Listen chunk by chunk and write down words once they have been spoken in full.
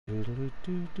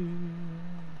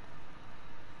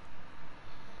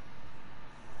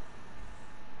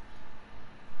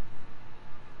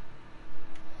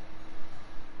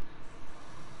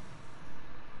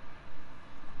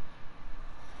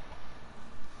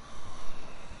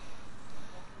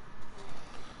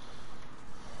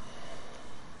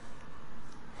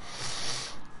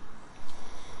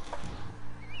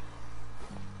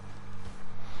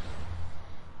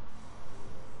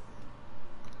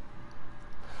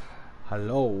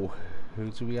Hello,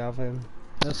 who do we have in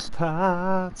this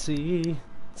party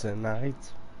tonight?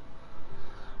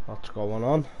 What's going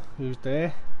on? Who's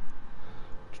there?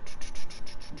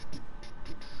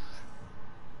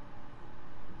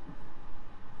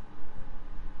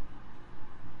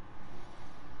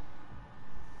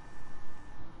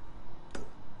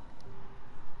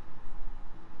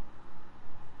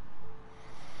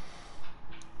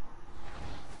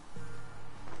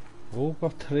 Oh,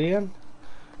 got 3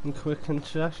 in quick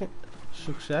succession.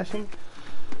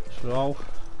 So,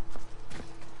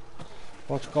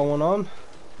 what's going on?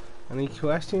 Any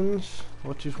questions?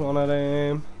 What you want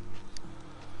to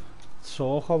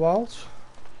talk about?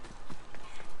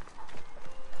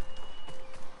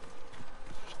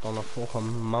 Just on a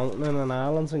fucking mountain in an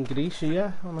island in Greece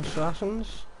here on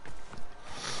Assassins.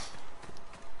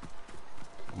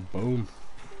 Boom.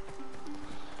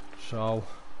 So,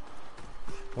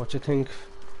 what do you think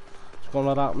is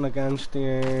going to happen against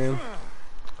the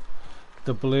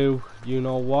blue, you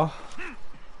know what,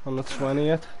 on the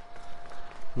 20th?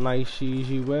 Nice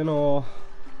easy win or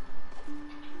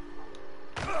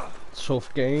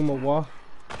tough game or what?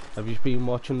 Have you been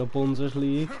watching the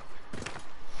Bundesliga?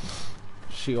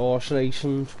 See horse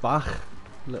racing's back.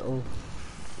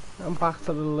 I'm back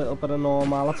to a little bit of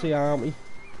normality, aren't we?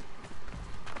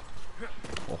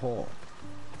 Oh.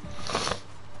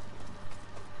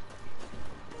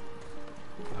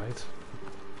 Right.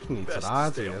 Just need to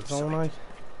ride here, don't I?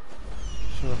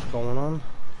 See what's going on.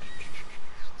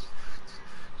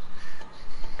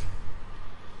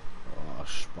 Oh,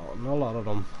 spotting a lot of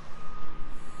them.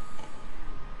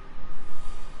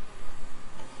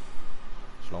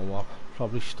 You know what?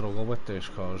 Probably struggle with this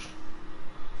because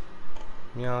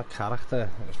my character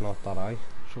is not that high.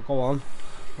 So go on.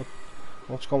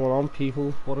 What's going on,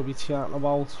 people? What are we chatting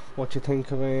about? What do you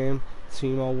think of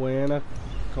Timo Werner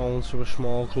going to a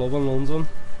small club in London?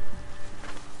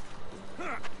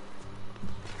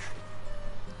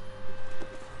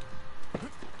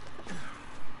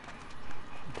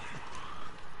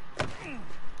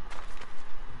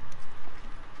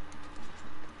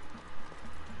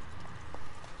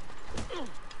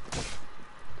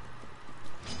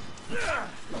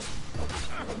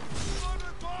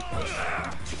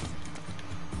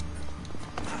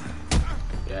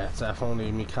 Yeah,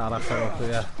 definitely my character up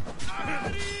here.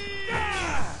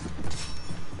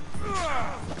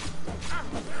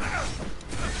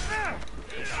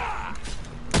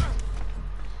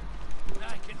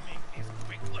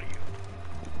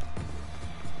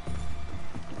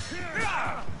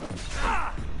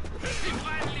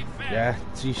 Yeah,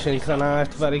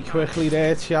 desynchronized very quickly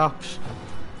there, chaps.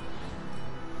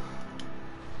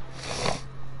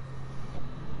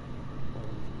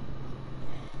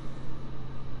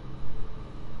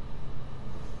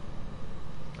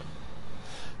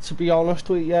 To be honest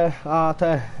with you,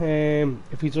 Arthur,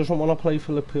 if he doesn't want to play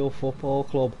for Liverpool Football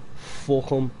Club, fuck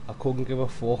him. I couldn't give a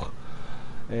fuck.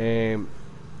 You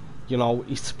know,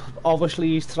 he's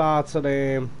tried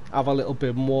to have a little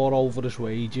bit more over his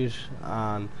wages,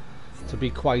 and to be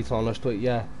quite honest with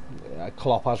you,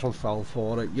 Klopp hasn't fell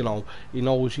for it. You know, he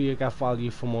knows you get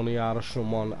value for money out of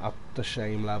someone at the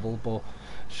same level, but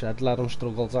said let him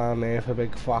struggle down there for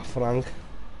big fat Frank.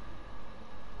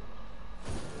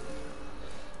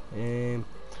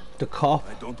 The cop,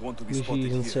 the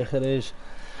season ticket is.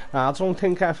 I don't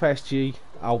think FSG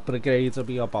out brigade will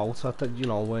be about it. You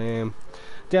know, at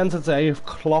the end of the day, if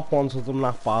Klopp wanted them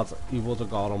that bad, he would have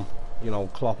got them. You know,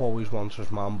 Klopp always wants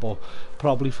his man, but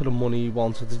probably for the money he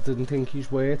wanted, he didn't think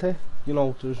he's worth it. You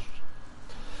know,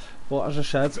 but as I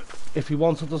said, if he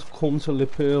wanted to come to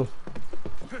Liverpool,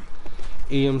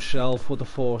 he himself would have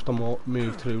forced him to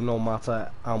move through no matter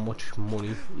how much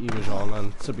money he was on.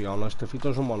 And to be honest, if he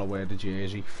doesn't want to wear the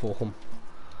jersey, fuck him.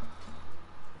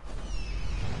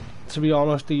 To be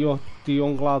honest, the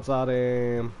young lads at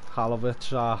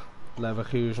Halovitz at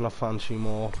Leverkusen I fancy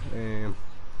more. You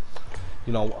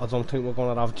know, I don't think we're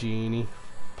going to have Genie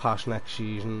past next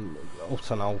season up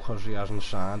to now because he hasn't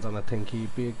signed, and I think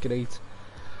he'd be a great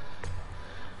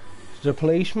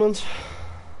replacement.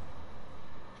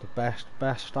 The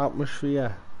best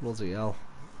atmosphere, bloody hell.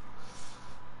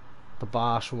 The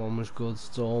Barca one was good,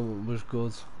 Dortmund was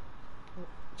good.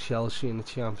 Chelsea in the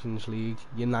Champions League,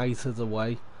 United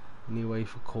away in the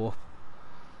UEFA Cup.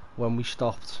 When we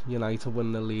stopped United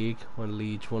winning the league, when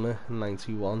Leeds won it in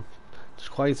 '91. There's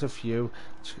quite a few.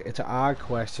 It's a hard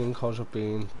question because of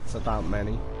being to that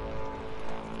many.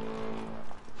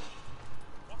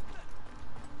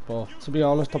 But to be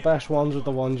honest, the best ones are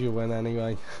the ones you win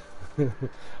anyway,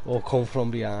 or come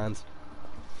from behind.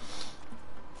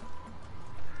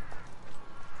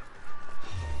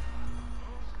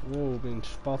 Whoa, been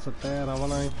spotted there,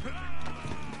 haven't I?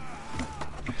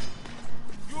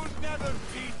 You'll never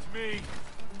beat me.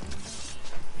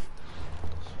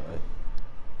 Sorry.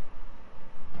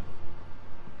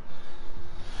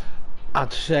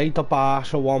 I'd say the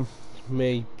Barca one,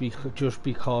 just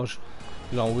because,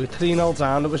 you know, we're 3-0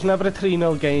 down. It was never a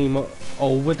 3-0 game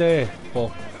over there,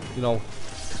 but, you know,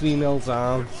 3-0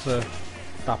 down to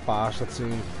that Barca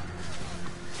team.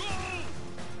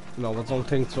 You know, I don't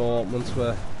think Dortmund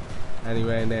were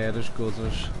anywhere near as good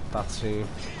as that team.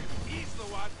 He's the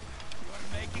one who are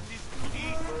making this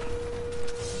easy.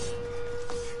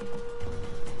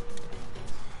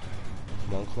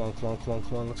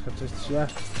 Come on, let's get this, yeah.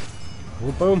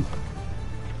 Oh, boom.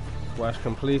 Quest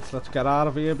complete, let's get out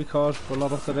of here because we're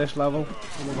not up to this level.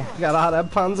 We're gonna get our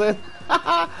head pans in.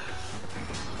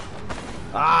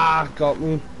 Ah, got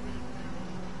me.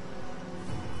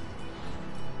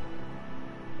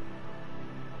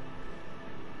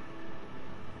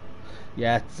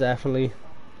 Yeah, definitely.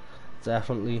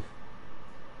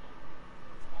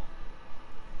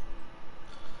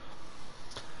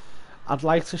 I'd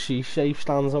like to see safe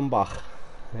stands on back.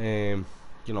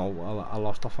 You know, I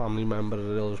lost a family member at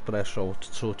Hillsborough, so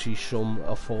it's touchy. Some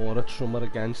are for it, some are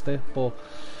against it. But,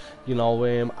 you know,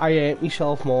 I hate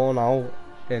myself more now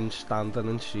in standing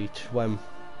in seats when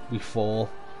we fall.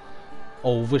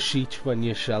 Over seats when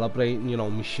you're celebrating, you know,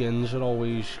 my shins are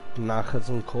always knackered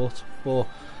and cut. But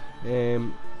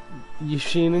you've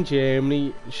seen in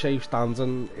Germany safe stands,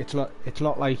 and it's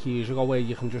not like years ago where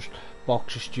you can just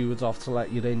box the stewards off to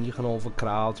let you in. You can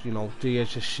overcrowd, you know,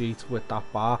 there's a seat with that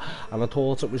bar, and I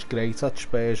thought it was great at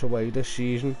Spurs away this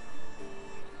season.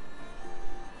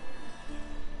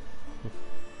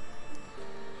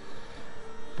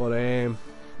 But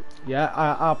yeah,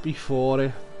 I'd be for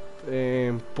it,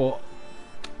 but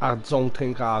I don't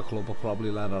think our club will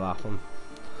probably let it happen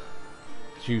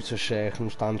due to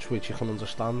circumstance which you can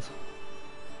understand.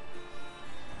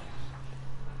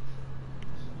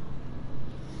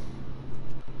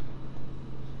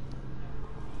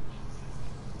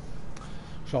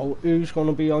 So who's going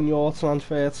to be on your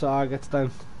transfer targets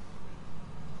then?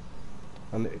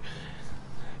 And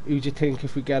who do you think,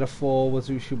 if we get a forward,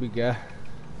 who should we get?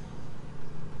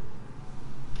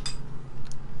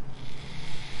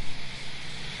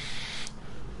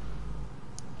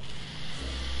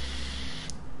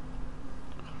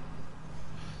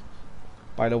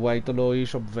 By the way, the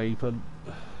noise of vaping.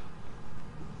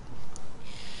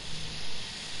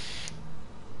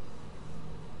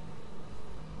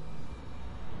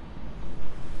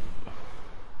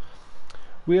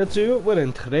 We'll do it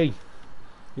within 3.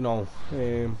 You know,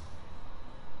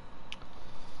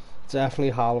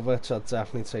 definitely Halvert, I'd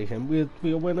definitely take him.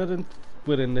 We'll win it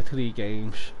within the 3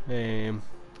 games. You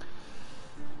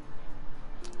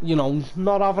know,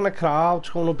 not having a crowd's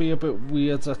going to be a bit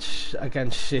weird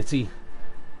against City,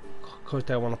 because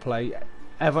they want to play.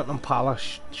 Everton and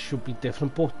Palace should be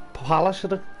different, but Palace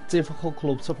are a difficult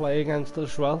club to play against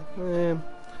as well.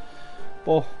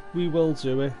 But we will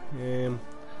do it.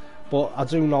 But I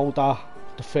do know that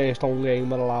the first home game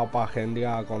we're allowed back in, they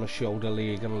are going to show the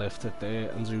league and lift it there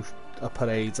and do a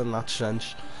parade in that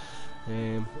sense.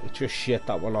 It's just shit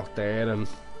that we're not there, and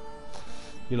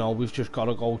you know, we've just got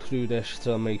to go through this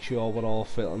to make sure we're all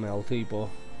fit and healthy. But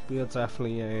we'll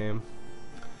definitely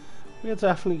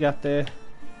get there.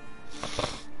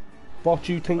 What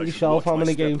do you think yourself? How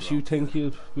many games do you think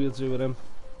we'll do with him?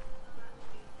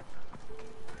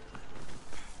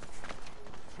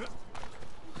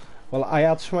 Well, I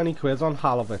had 20 quid on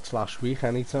Halibut last week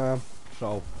anytime,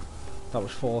 so that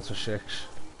was 4 to 6.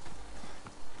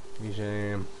 He's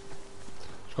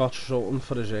got something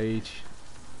for his age.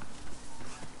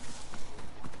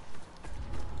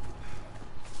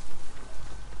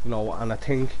 You know, and I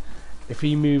think if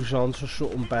he moves on to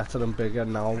something better and bigger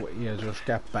now, he'll just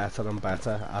get better and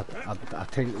better. I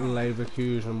think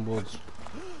Leverkusen would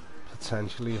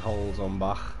potentially hold on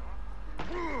back,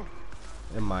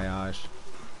 in my eyes.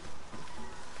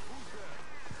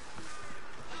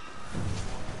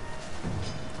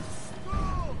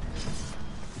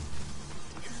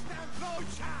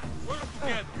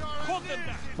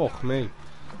 Fuck me.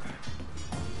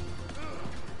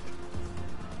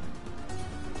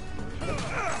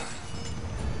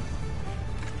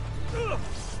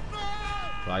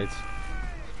 Right.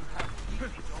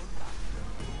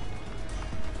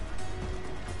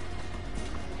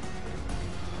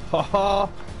 Haha!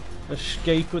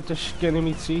 Escape with the skin in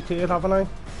my teeth here, haven't I?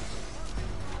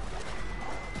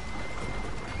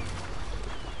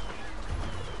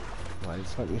 Right,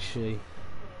 let me see.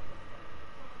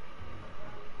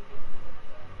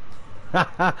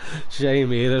 Haha!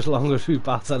 Shame here, as long as we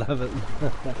batter everything.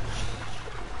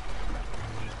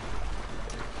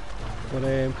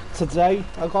 But today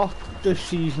I got this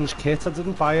season's kit. I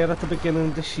didn't buy it at the beginning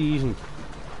of the season.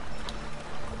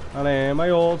 And I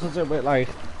ordered it with like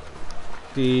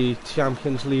the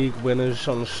Champions League winners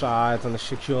on the side and the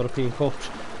 6 European Cups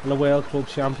and the World Club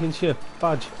Championship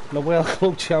badge. And the World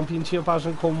Club Championship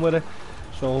hasn't come with it,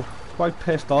 so quite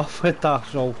pissed off with that.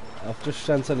 So I've just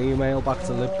sent an email back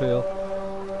to Liverpool.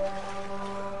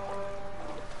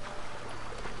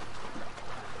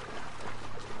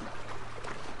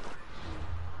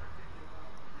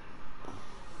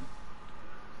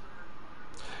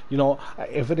 You know,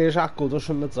 if it is that good as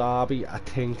in the derby, I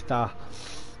think that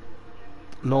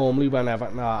normally when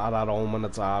Everton are at home in the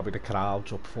derby, the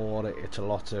crowd's up for it, it's a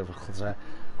lot difficult.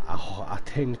 I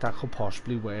think that could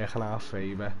possibly work in our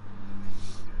favour,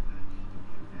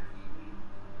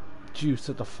 due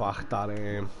to the fact that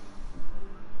they're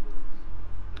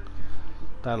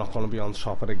not going to be on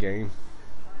top of the game.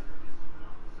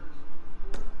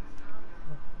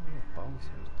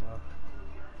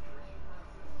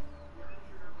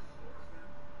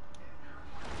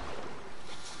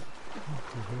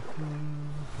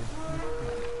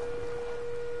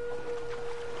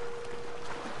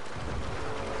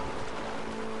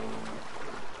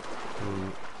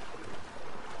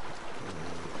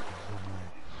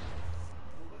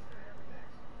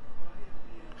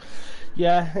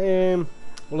 Yeah,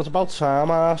 well, it's about time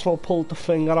Arsenal pulled the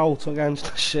finger out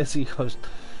against City, because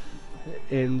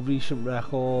in recent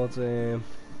records they've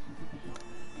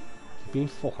been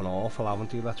fucking awful,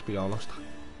 haven't they, let's be honest,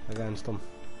 against them.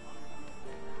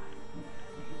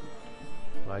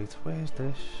 Right, where's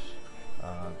this?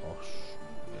 Gosh,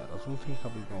 yeah, I don't think I'll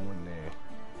be going there.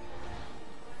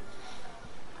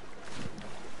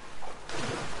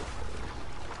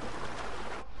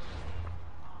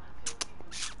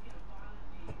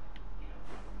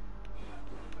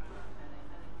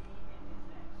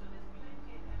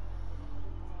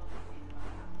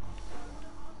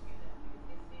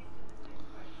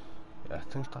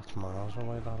 I think that's miles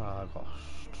away, that Argos.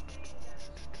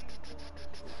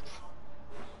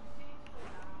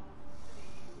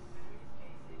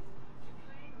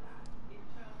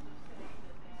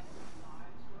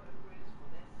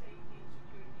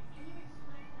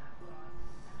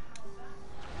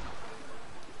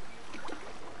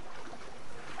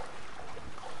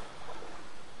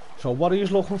 So what are you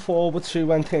looking forward to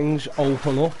when things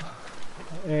open up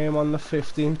on the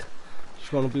 15th?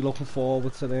 Going to be looking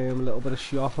forward to a little bit of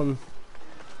shopping.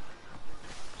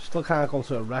 Still can't go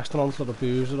to a restaurant or a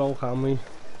boozer though, can we?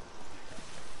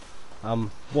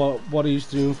 What he's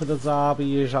doing for the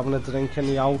derby is having a drink in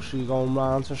the house. Are you going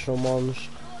round to someone's?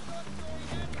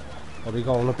 Or are you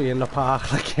going to be in the park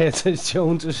like Curtis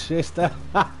Jones' sister?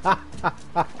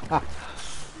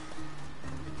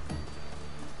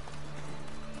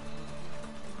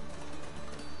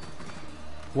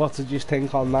 What did you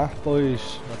think on that, boys?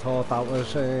 I thought that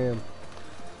was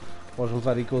wasn't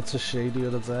very good to see the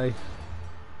other day.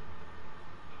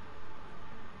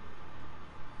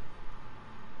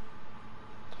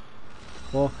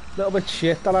 Well, a little bit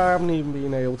shit that I haven't even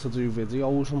been able to do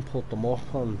videos and put them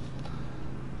up, and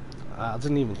I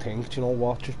didn't even think, do you know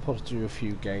what, just put it through a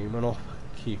few gaming up,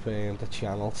 keep the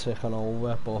channel ticking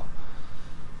over, but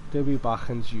they'll be back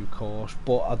in due course.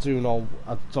 But I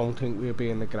don't think we'll be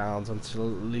in the ground until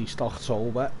at least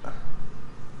October.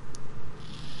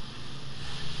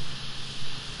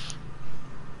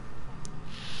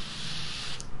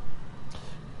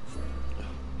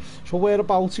 So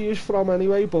whereabouts he is from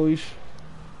anyway, boys?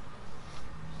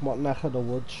 What neck of the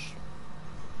woods?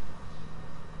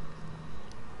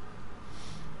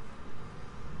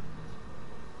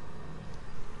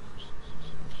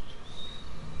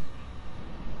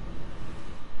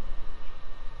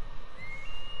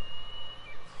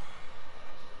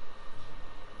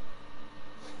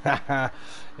 Haha,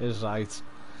 is right.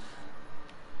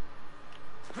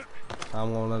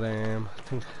 I'm one of them. I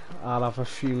think I'll have a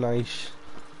few nice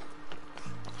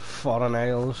foreign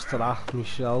ales to that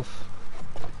myself.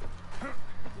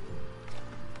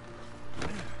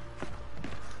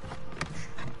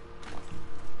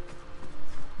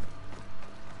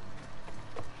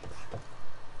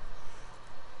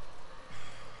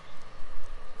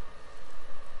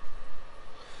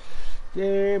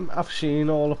 I've seen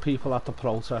all the people at the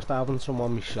protest. I haven't seen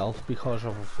one myself because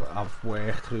I've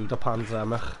worked through the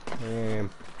pandemic.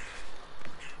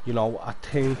 You know, I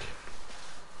think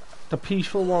the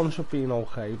peaceful ones have been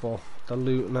okay, but the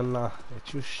looting and that,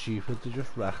 it's just stupid. They're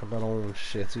just wrecking their own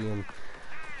city and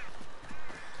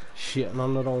shitting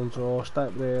on their own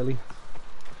doorstep, really.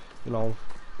 You know,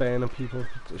 burning people,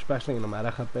 especially in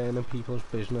America, burning people's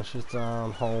businesses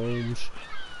down, homes.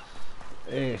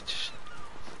 It's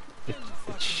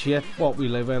shit what we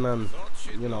live in, and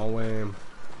you know,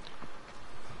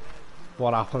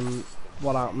 what happens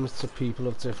to people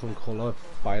of different colour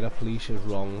by the police is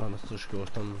wrong, and it's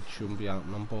disgusting. Shouldn't be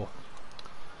happening, but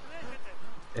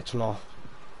it's not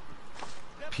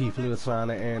people who are trying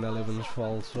to earn a living's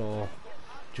fault, or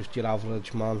just your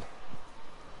average man.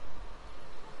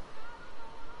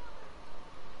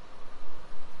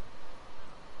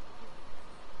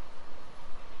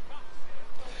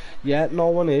 Yeah, no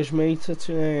one is, mate. It's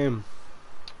to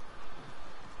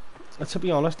be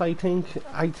honest, I think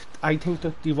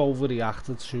that they've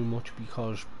overreacted too much,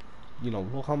 because you know,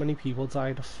 look how many people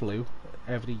died of flu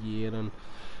every year and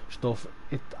stuff.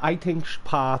 I think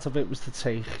part of it was to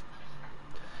take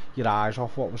your eyes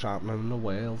off what was happening in the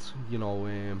world. You know,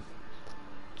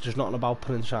 there's nothing about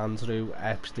Prince Andrew,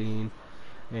 Epstein,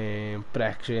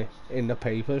 Brexit in the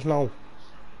papers now,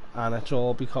 and it's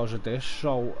all because of this.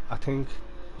 So I think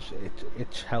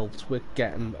it's helped with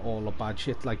getting all the bad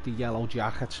shit, like the yellow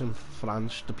jackets in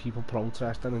France, the people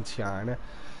protesting in China.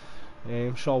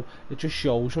 So it just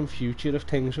shows in future, if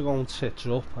things are going tits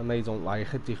up and they don't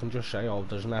like it, they can just say, oh,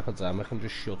 there's an epidemic, and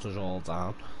just shut us all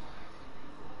down.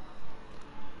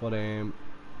 But you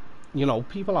know,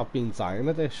 people have been dying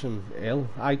of this and ill.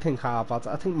 I think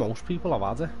most people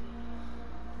have had it.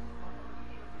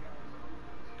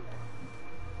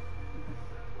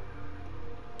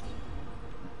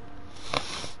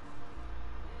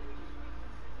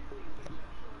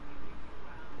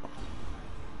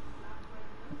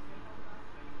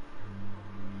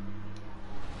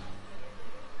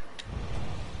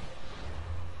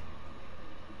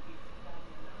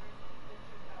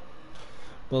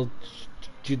 Well,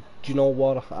 do you know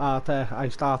what? I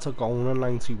started going in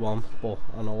 '91, but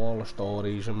I know all the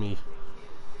stories and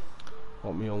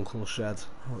what my uncle said,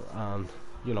 and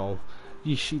you know,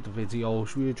 you see the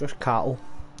videos. We were just cattle.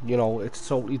 You know, it's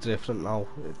totally different now.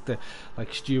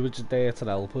 Like, stewards are there to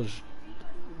help us.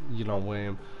 You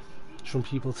know, some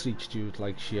people treat stewards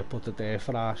like shit, but they're there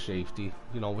for our safety.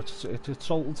 You know, it's a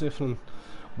totally different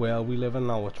world we live in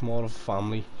now. It's more of a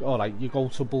family. All right, you go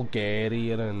to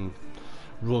Bulgaria and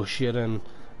Russia and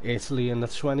Italy, and they're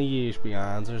 20 years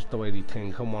behind us, the way they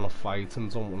think and want to fight and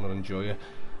don't want to enjoy it.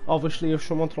 Obviously, if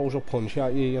someone throws a punch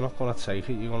at you, you're not going to take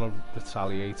it, you're going to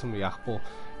retaliate and react, but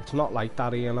it's not like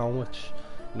that here now.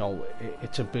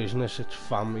 It's a business, it's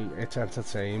family, it's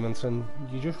entertainment, and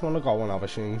you just want to go and have a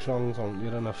sing-song, don't you,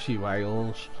 and a few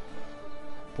ales.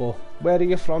 But where are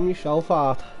you from yourself,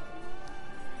 Art?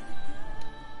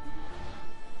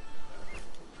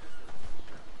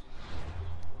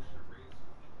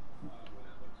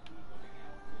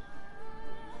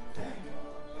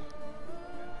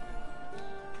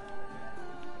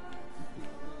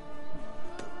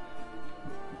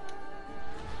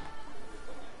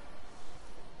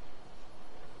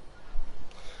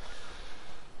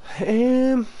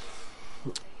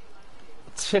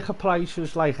 Ticket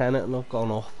prices, like anything, have gone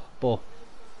up, but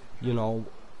you know,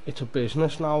 it's a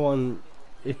business now, and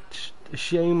it's a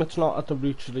shame it's not at the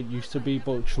roots that it used to be,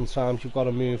 but sometimes you've got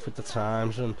to move with the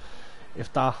times, and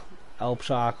if that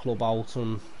helps our club out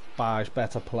and buys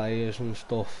better players and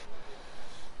stuff,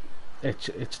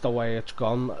 it's the way it's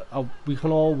gone. We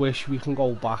can all wish we can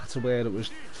go back to where it was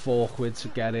 £4 to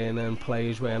get in and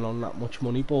players weren't on that much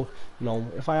money, but you know,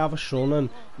 if I have a son and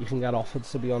he can get offered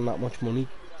to be on that much money,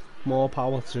 more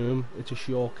power to him. It's a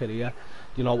short career,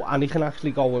 you know, and he can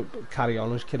actually go and carry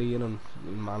on his career in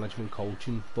management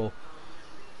coaching, but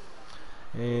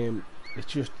it's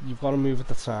just, you've got to move with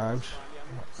the times,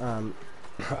 and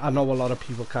I know a lot of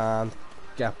people can't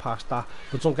get past that,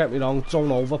 but don't get me wrong, don't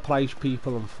overprice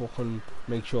people and fucking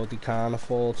make sure they can't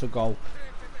afford to go,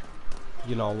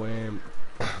 you know,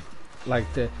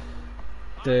 like the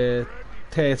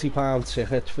 £30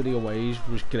 ticket for the aways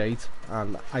was great,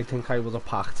 and I think I would have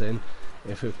packed in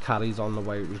if it carried on the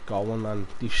way it was going, and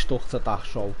they stuck to that,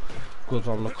 so good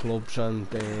on the clubs and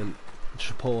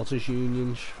supporters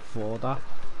unions for that.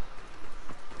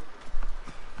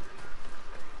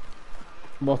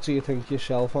 What do you think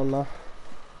yourself on that?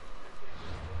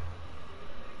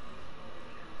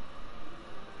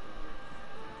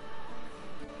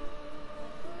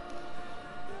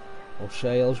 Oh,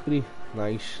 Salisbury,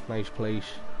 nice place.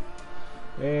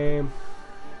 Well,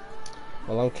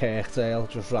 on Kirkdale,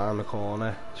 just round the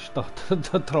corner,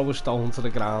 to throw a stone to the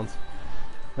ground.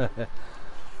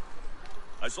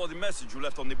 I saw the message you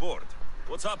left on the board.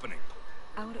 What's happening?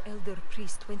 Our elder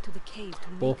priest went to the cave to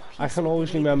But make I peace can with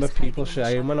always the remember raiders people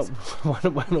hiding in the saying when shadows.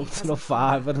 it went up to the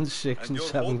 £5 and £6 And and you're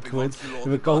 £7 hoping quid. until all If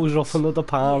the it goes up bandits- another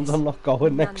pound, Yes, I'm not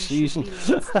going none next should season. be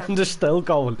left And they're standing. still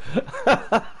going.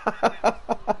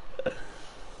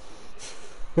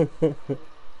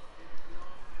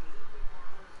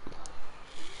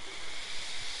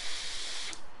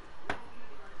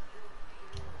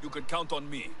 You can count on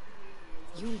me.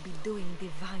 You'll be doing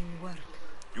divine work.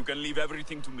 You can leave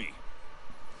everything to me.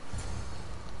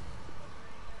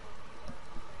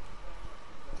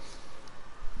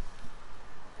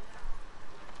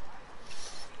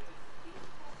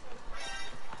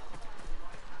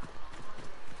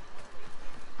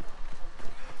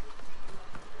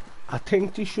 I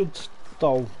think they should,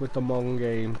 though, with the modern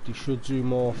game, they should do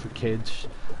more for kids.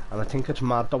 And I think it's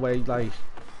mad the way, like,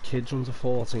 kids under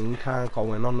 14 can't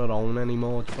go in on their own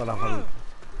anymore. You've got to have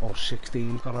or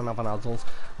 16, got to have an adult.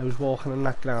 I was walking in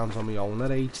that ground on my own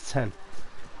at age 10.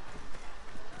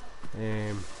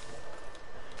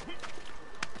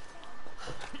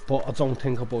 But I don't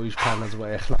think a boy's pen is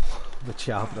work now, with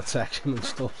child protection and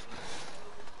stuff.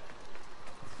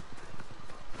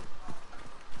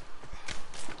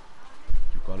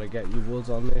 You've got to get your woods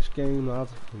on this game, lad.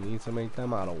 You need to make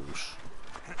them arrows.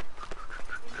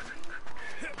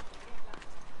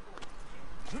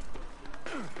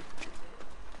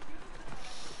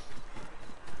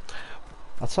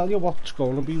 I'll tell you what's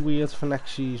going to be weird for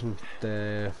next season,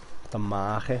 the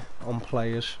market on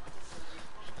players.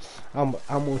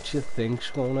 How much you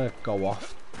think's going to go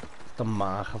off the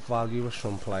market value of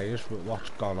some players with what's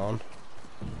gone on?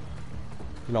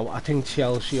 You know, I think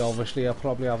Chelsea obviously will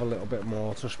probably have a little bit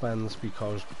more to spend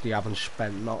because they haven't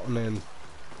spent nothing in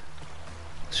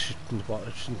what,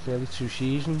 it's nearly 2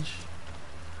 seasons,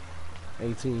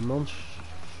 18 months.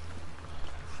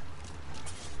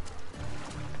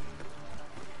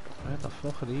 Where the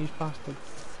fuck are these bastards?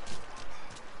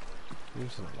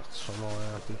 These are not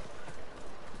somewhere, aren't they?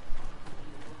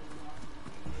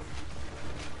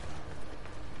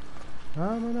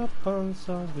 Climbing up on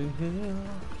Salisbury Hill.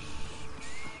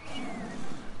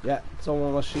 Yeah, don't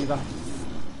want to see that.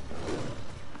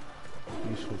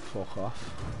 You should fuck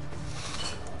off.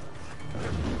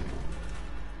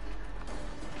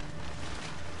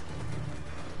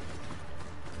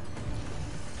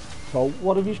 So,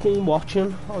 what have you been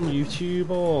watching on YouTube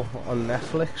or on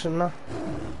Netflix and that?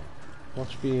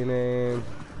 What's been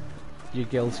your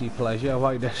guilty pleasure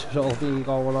while this has all been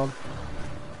going on?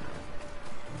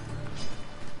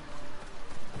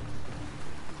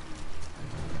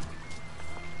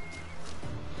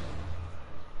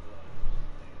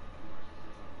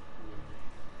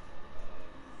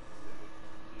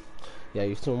 Yeah,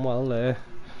 you've done well there.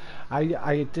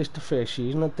 I this the first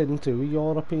season I didn't do a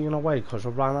European away because I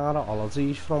ran out of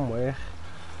holidays from work.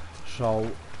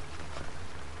 So,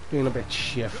 been a bit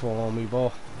shit for me,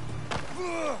 but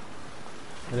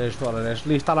it is what it is. At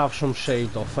least I'll have some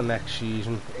saved up for next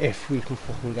season if we can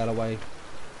fucking get away.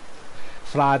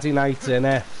 Friday night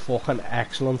dinner, fucking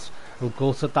excellent. I'm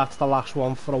gutted that's the last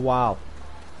one for a while.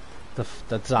 The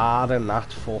Tsar and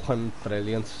that, fucking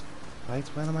brilliant. Right,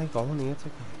 where am I going here to?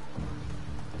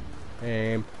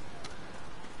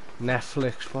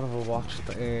 Netflix, what have I watched?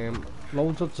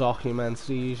 Loads of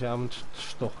documentaries. I haven't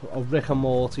stuck. Oh, Rick and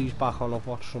Morty's back on. I've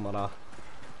watched some of that.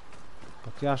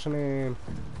 But there hasn't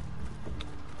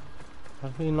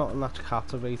there's been nothing that's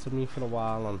captivated me for a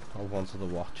while, and I wanted to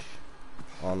watch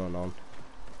on and on.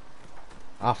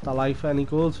 Afterlife, any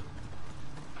good?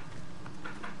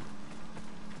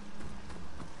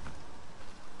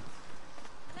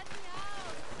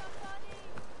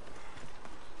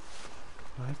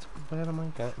 Right, where am I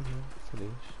getting here to these?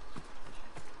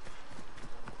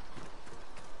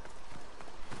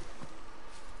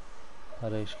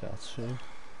 Race Gatsu.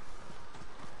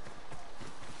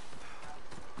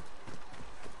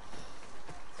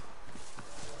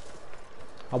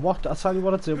 I'll tell you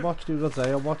what I did watch the other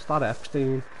day. I watched that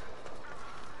Epstein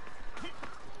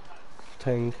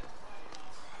thing.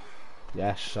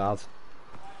 Yes, sad.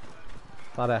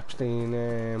 That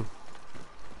Epstein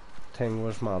thing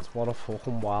was mad. What a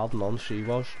fucking wild nun she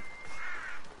was.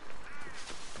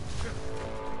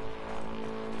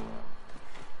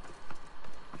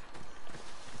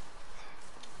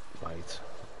 Right.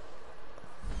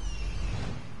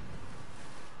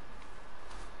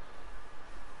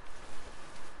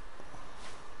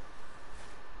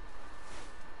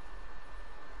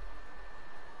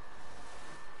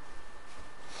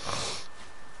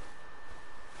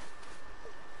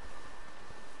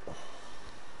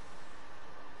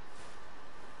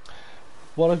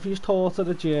 What have you taught at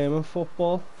the gym in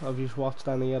football? Have you watched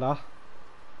any of that?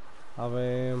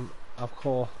 I've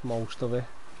caught most of it.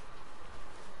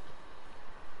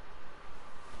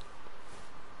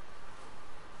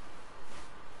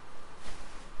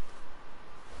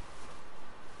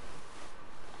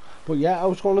 But yeah, I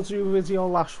was going to do a video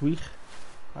last week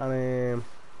and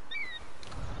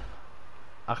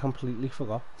I completely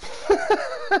forgot.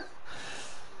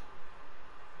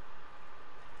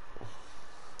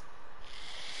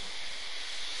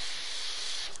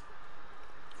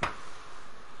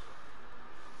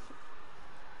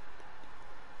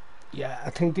 Yeah, I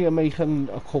think they're making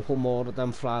a couple more of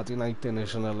them Friday night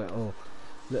dinners in a little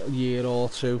year or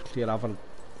two. They're having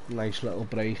a nice little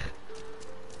break.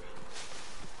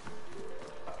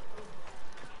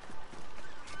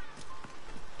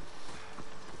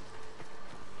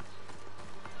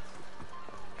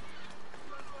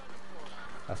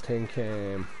 I think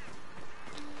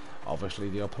obviously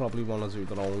they'll probably want to do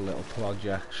their own little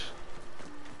projects.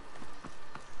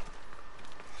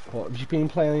 But have you been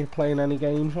playing any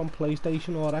games on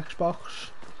PlayStation or Xbox?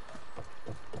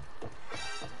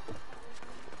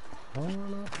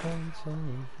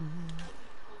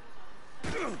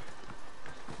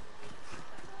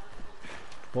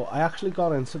 But I actually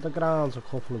got into the grounds a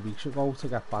couple of weeks ago to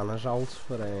get banners out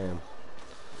for the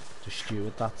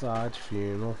steward that died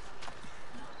funeral.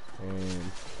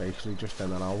 Basically just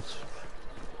in and out.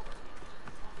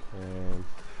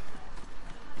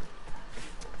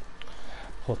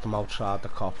 Put them outside the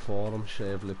cop forum,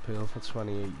 served Liverpool for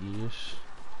 28 years.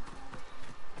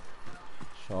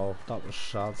 So that was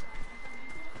sad.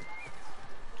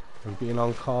 And being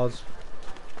on COD,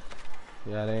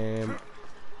 yeah,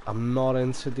 I'm not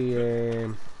into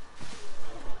the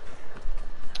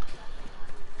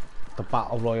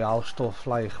battle royale stuff,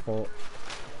 like, but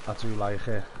I do like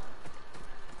it.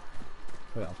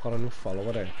 Wait, I've got a new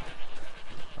follower there.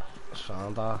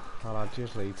 Sound I'll add you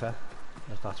later,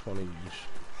 if that's one of yous.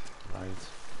 Right.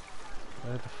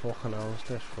 Where the fucking hell is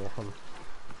this fucking...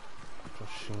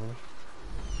 Just seen it.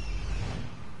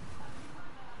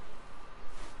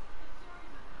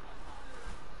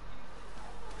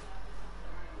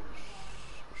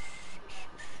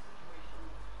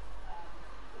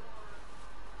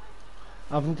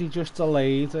 Haven't they just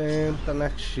delayed the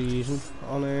next season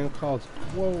on COD?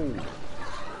 Whoa!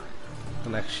 The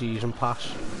next season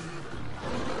pass.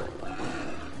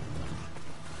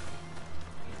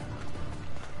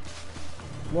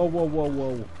 Whoa, whoa, whoa,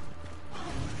 whoa.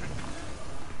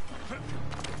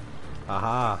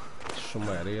 Aha! It's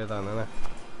somewhere here then, isn't it?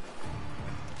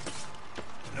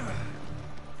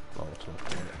 Oh, it's not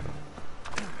there.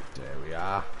 There we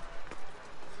are.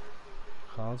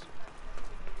 COD.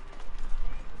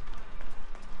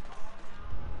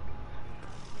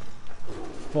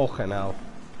 Fucking hell.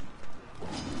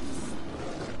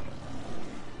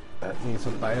 That needs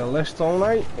to bail this, don't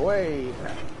I? Wait.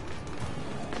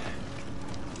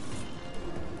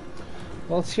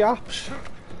 Well, chaps,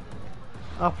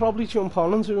 I'll probably jump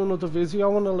on and do another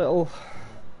video in a little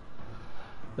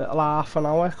half an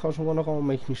hour, because I'm going to go and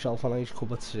make myself a nice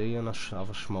cup of tea and have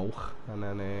a smoke, and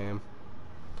then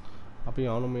I'll be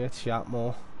on and we'll chat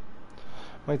more.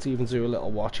 Might even do a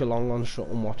little watch along on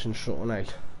something, watching something, eh?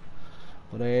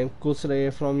 But good to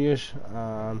hear from you,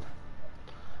 and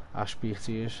I'll speak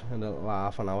to you in a little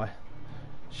half an hour.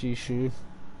 See you soon.